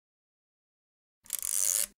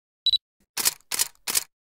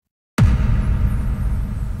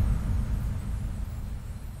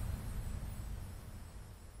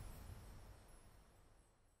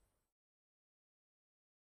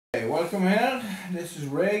Welcome here, this is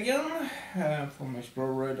Regan from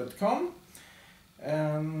explorer.com.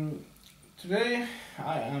 Today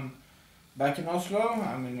I am back in Oslo.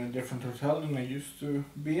 I'm in a different hotel than I used to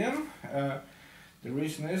be in. The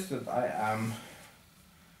reason is that I'm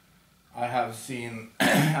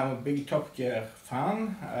a big Top Gear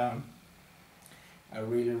fan. I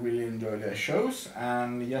really enjoy their shows,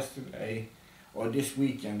 and yesterday or this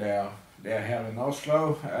weekend they are here in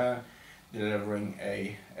Oslo delivering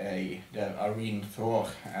their arena tour,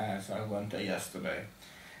 so I went there yesterday.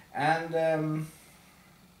 And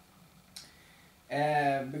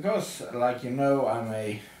because, like you know, I'm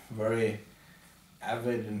a very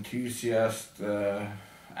avid enthusiast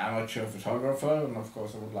amateur photographer, and of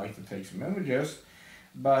course I would like to take some images,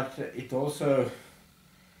 but it also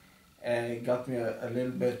got me a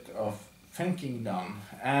little bit of thinking done.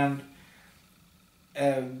 And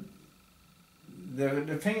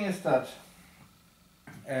the thing is that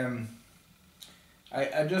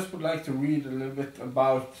I just would like to read a little bit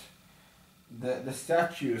about the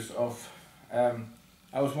statues of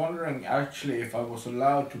I was wondering actually if I was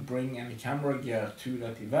allowed to bring any camera gear to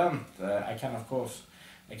that event. I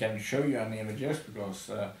can show you any images because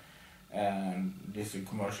this is a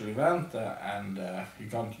commercial event and you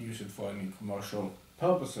can't use it for any commercial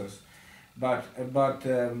purposes. But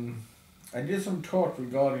I did some thought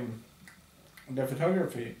regarding the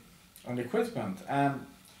photography and the equipment, and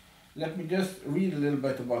let me just read a little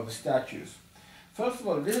bit about the statues. First of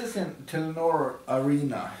all, this is in Telenor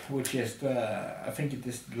Arena, which is I think it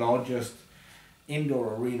is the largest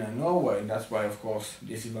indoor arena in Norway, and that's why of course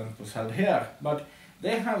this event was held here. But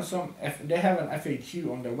they have an FAQ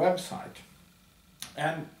on their website,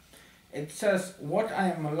 and it says what I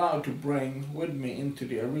am allowed to bring with me into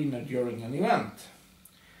the arena during an event.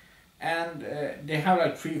 And they have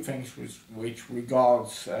like three things which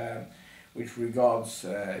regards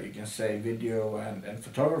you can say video and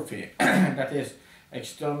photography. That is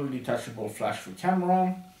external detachable flash for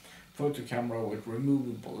camera, photo camera with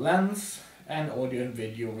removable lens, and audio and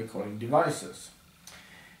video recording devices.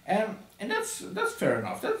 And that's fair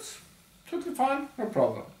enough. That's totally fine, no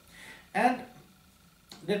problem. And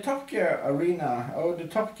the Top Gear Arena or the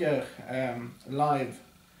Top Gear Live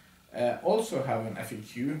also have an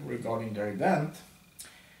FAQ regarding their event,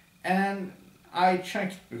 and I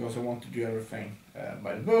checked because I want to do everything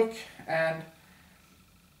by the book, and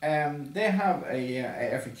they have a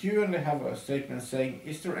FAQ, and they have a statement saying,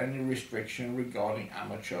 is there any restriction regarding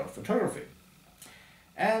amateur photography?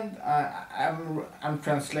 And I'm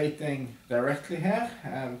translating directly here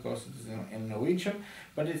because it is in Norwegian,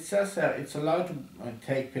 but it says it's allowed to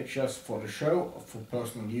take pictures for the show or for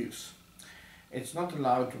personal use. It's not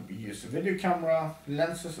allowed to use a video camera,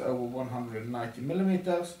 lenses over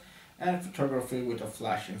 190mm, and photography with a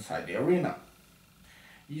flash inside the arena.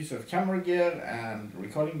 Use of camera gear and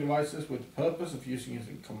recording devices with the purpose of using it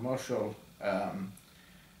in commercial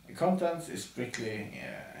contents is strictly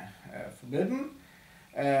forbidden.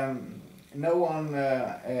 No one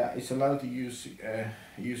is allowed to use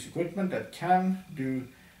equipment that can do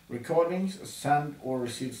recordings, send or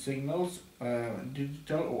receive signals,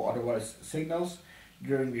 digital or otherwise signals,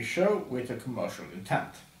 during the show with a commercial intent.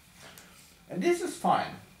 And this is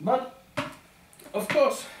fine, but of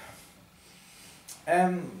course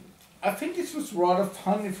I think it was rather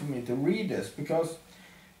funny for me to read this, because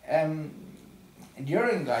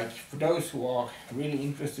during, like, for those who are really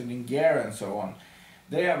interested in gear and so on,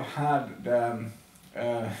 they have had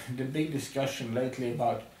the big discussion lately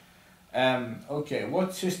about okay,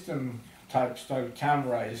 what system type style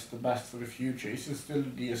camera is the best for the future? Is it still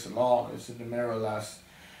the DSLR? Is it the mirrorless?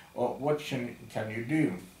 Or what can you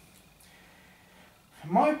do?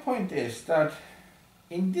 My point is that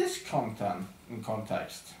in this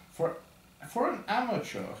context, for an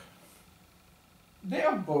amateur, they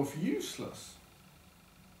are both useless.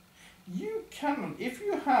 You can, if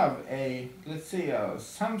you have let's say a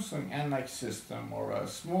Samsung NX system or a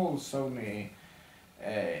small Sony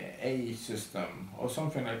A system or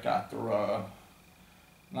something like that, or a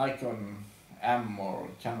Nikon M or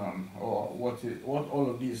Canon or what all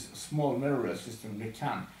of these small mirrorless systems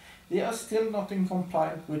they are still not in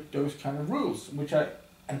compliance with those kind of rules, which I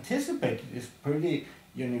anticipated is pretty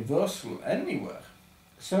universal anywhere.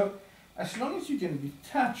 So as long as you can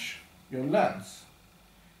detach your lens,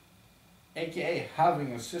 aka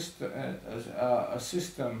having a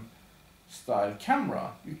system style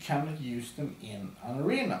camera, you cannot use them in an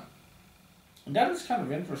arena. And that is kind of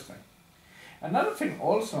interesting. Another thing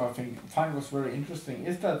also I find was very interesting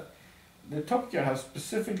is that the Top Gear has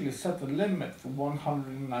specifically set a limit for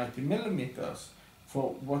 190mm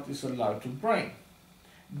for what is allowed to bring.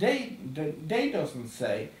 They doesn't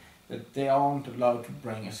say that they aren't allowed to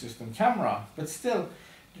bring a system camera. But still,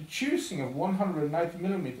 the choosing of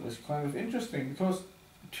 190mm is kind of interesting, because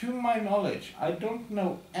to my knowledge, I don't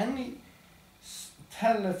know any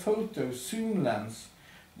telephoto zoom lens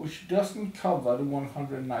which doesn't cover the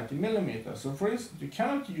 190mm. So for instance, you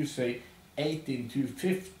cannot use a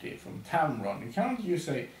 18-250 from Tamron, you cannot use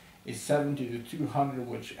a 70-200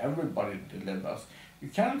 which everybody delivers, you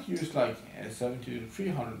cannot use like a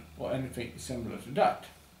 70-300 or anything similar to that.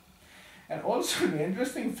 And also the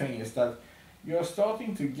interesting thing is that you're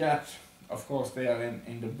starting to get, of course they are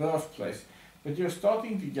in the birthplace, but you're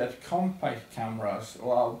starting to get compact cameras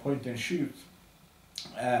or point and shoot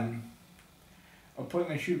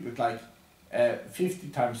with like 50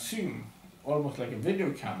 times zoom, almost like a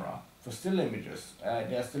video camera for still images.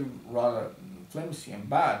 They're still rather flimsy and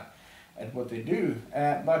bad at what they do,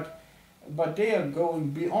 but they are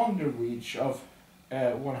going beyond the reach of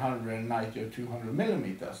 190 or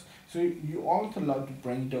 200mm. So you aren't allowed to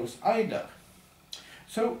bring those either.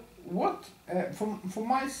 So what, for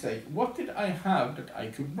my sake, what did I have that I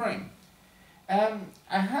could bring? I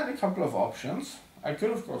had a couple of options. I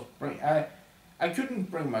could of course bring, I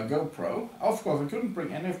couldn't bring my GoPro. Of course I couldn't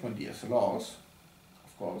bring any of my DSLRs.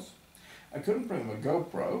 Of course. I couldn't bring my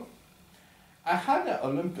GoPro. I had an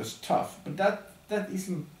Olympus Tough, but that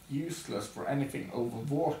isn't useless for anything over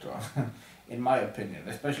water, in my opinion,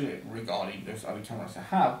 especially regarding those other cameras I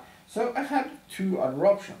have. So I had two other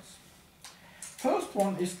options. First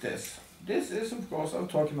one is this. This is, of course, I've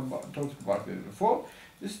talked about it before.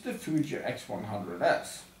 This is the Fuji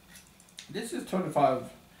X100S. This is 35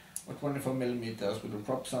 or 24mm with a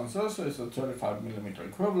crop sensor, so it's a 35mm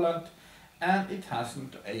equivalent, and it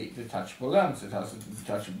hasn't a detachable lens. It has a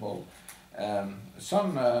detachable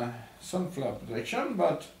sun flare protection,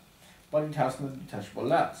 but it has no detachable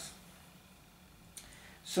lens.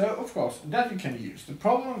 So of course that you can use. The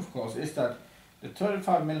problem, of course, is that the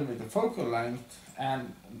 35mm focal length,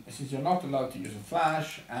 and since you're not allowed to use a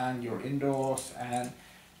flash and you're indoors and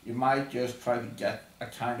you might just try to get a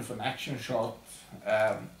kind of an action shot,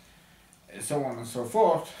 so on and so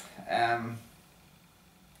forth,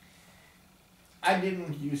 I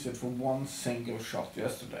didn't use it for one single shot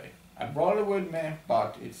yesterday. I brought it with me,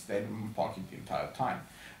 but it stayed in my pocket the entire time.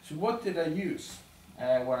 So what did I use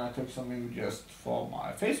when I took some images for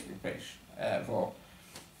my Facebook page?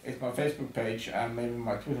 It's my Facebook page and maybe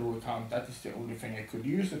my Twitter account. That is the only thing I could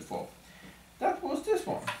use it for. That was this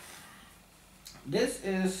one. This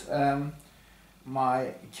is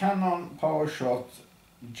my Canon Powershot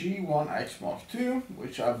G1X Mark II,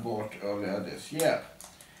 which I bought earlier this year.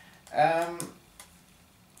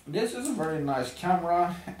 This is a very nice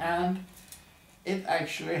camera, and it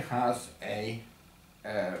actually has a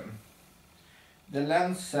the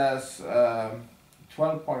lens says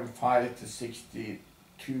 12.5 to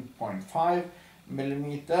 62.5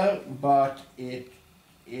 millimeter, but it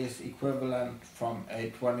is equivalent from a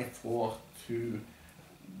 24 to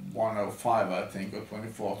 105, I think, or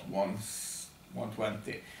 24 to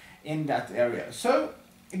 120 in that area. So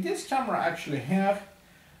this camera actually here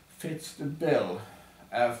fits the bill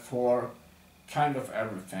for kind of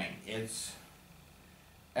everything. It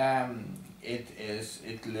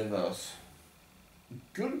delivers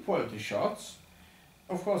good quality shots.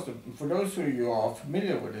 Of course, for those of you who are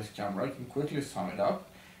familiar with this camera, I can quickly sum it up.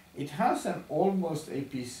 It has an almost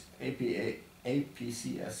APC-C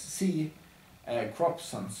crop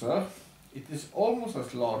sensor. It is almost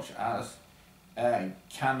as large as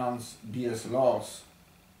Canon's DSLR's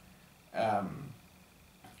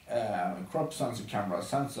crop sensor camera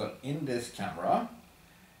sensor in this camera.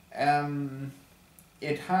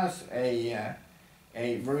 It has a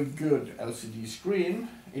very good LCD screen.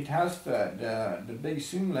 It has the big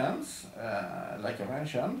zoom lens, like I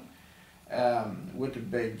mentioned, with a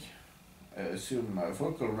big zoom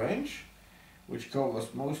focal range, which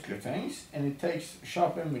covers mostly things, and it takes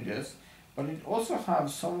sharp images. But it also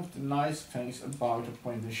has some of the nice things about the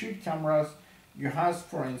point and shoot cameras. You have,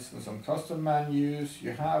 for instance, some custom menus.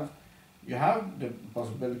 You have the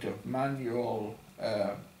possibility of manual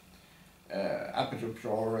aperture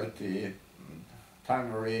priority,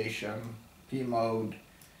 time variation, P mode,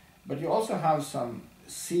 but you also have some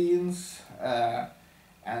scenes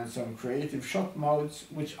and some creative shot modes,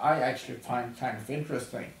 which I actually find kind of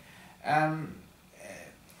interesting.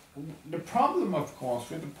 The problem, of course,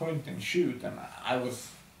 with the point and shoot, and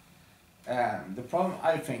the problem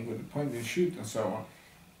I think with the point and shoot and so on,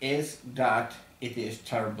 is that it is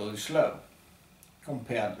terribly slow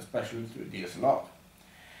compared especially to a DSLR.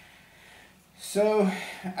 So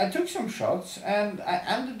I took some shots, and I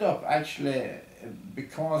ended up actually,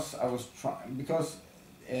 because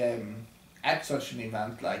at such an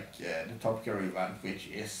event like the Top Gear event, which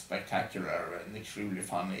is spectacular and extremely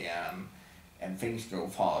funny, and things go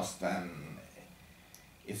fast and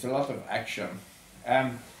it's a lot of action.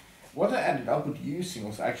 What I ended up with using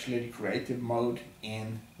was actually the creative mode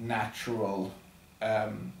in natural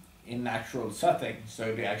settings.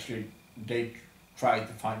 So they tried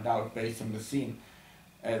to find out, based on the scene,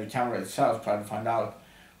 the camera itself tried to find out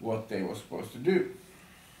what they were supposed to do.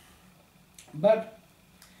 But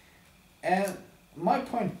my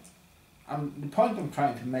point, the point I'm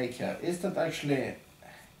trying to make here is that actually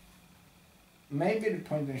maybe the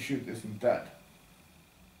point and shoot isn't dead.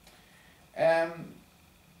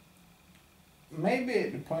 Maybe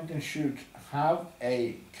the point and shoot have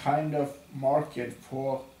a kind of market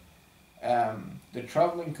for the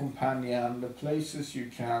traveling companion, the places you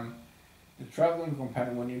can, the traveling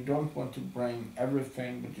companion when you don't want to bring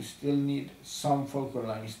everything, but you still need some focal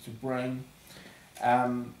lengths to bring.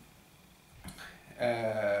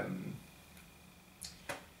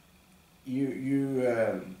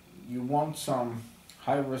 You want some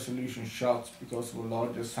high resolution shots because of a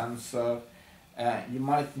larger sensor. You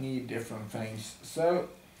might need different things. So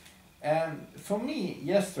for me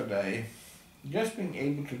yesterday, just being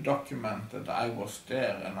able to document that I was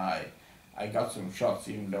there and I got some shots,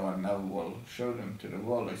 even though I never will show them to the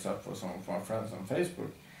world except for some of my friends on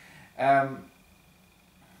Facebook.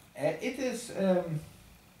 It is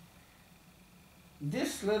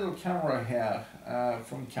this little camera here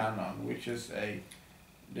from Canon, which is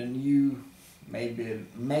the new, maybe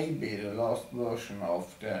the last version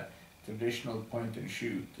of the traditional point and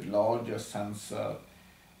shoot, the larger sensor,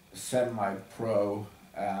 semi-pro,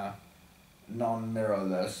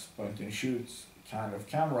 non-mirrorless point and shoots kind of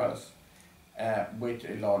cameras with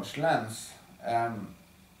a large lens.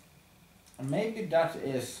 Maybe that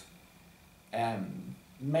is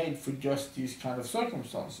made for just these kind of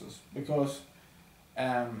circumstances, because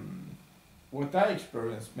what I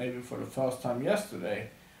experienced maybe for the first time yesterday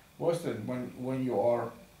was that when you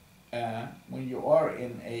are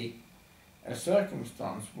in a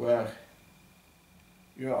circumstance where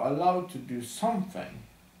you're allowed to do something,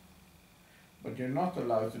 but you're not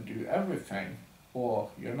allowed to do everything, or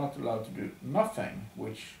you're not allowed to do nothing,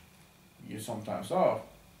 which you sometimes are,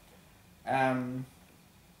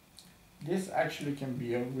 this actually can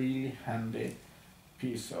be a really handy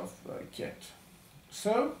piece of kit.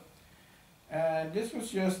 So this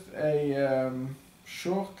was just a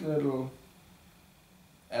short little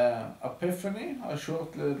epiphany, a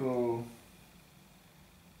short little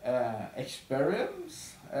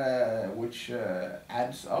experience, which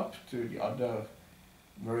adds up to the other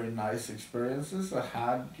very nice experiences I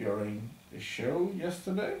had during the show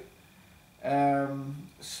yesterday.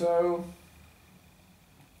 So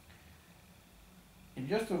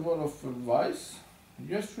just a word of advice: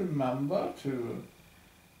 just remember to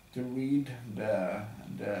read the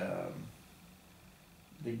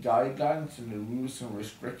guidelines and the rules and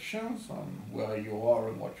restrictions on where you are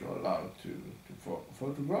and what you're allowed to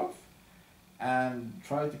photograph, and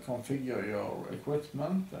try to configure your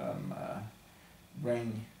equipment and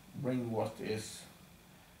bring what is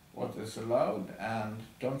allowed, and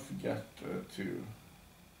don't forget to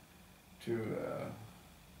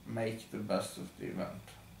make the best of the event.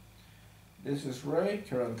 This is Ray,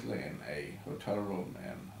 currently in a hotel room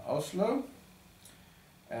in Oslo.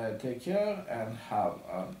 Take care and have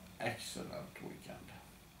an excellent weekend.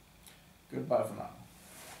 Goodbye for now.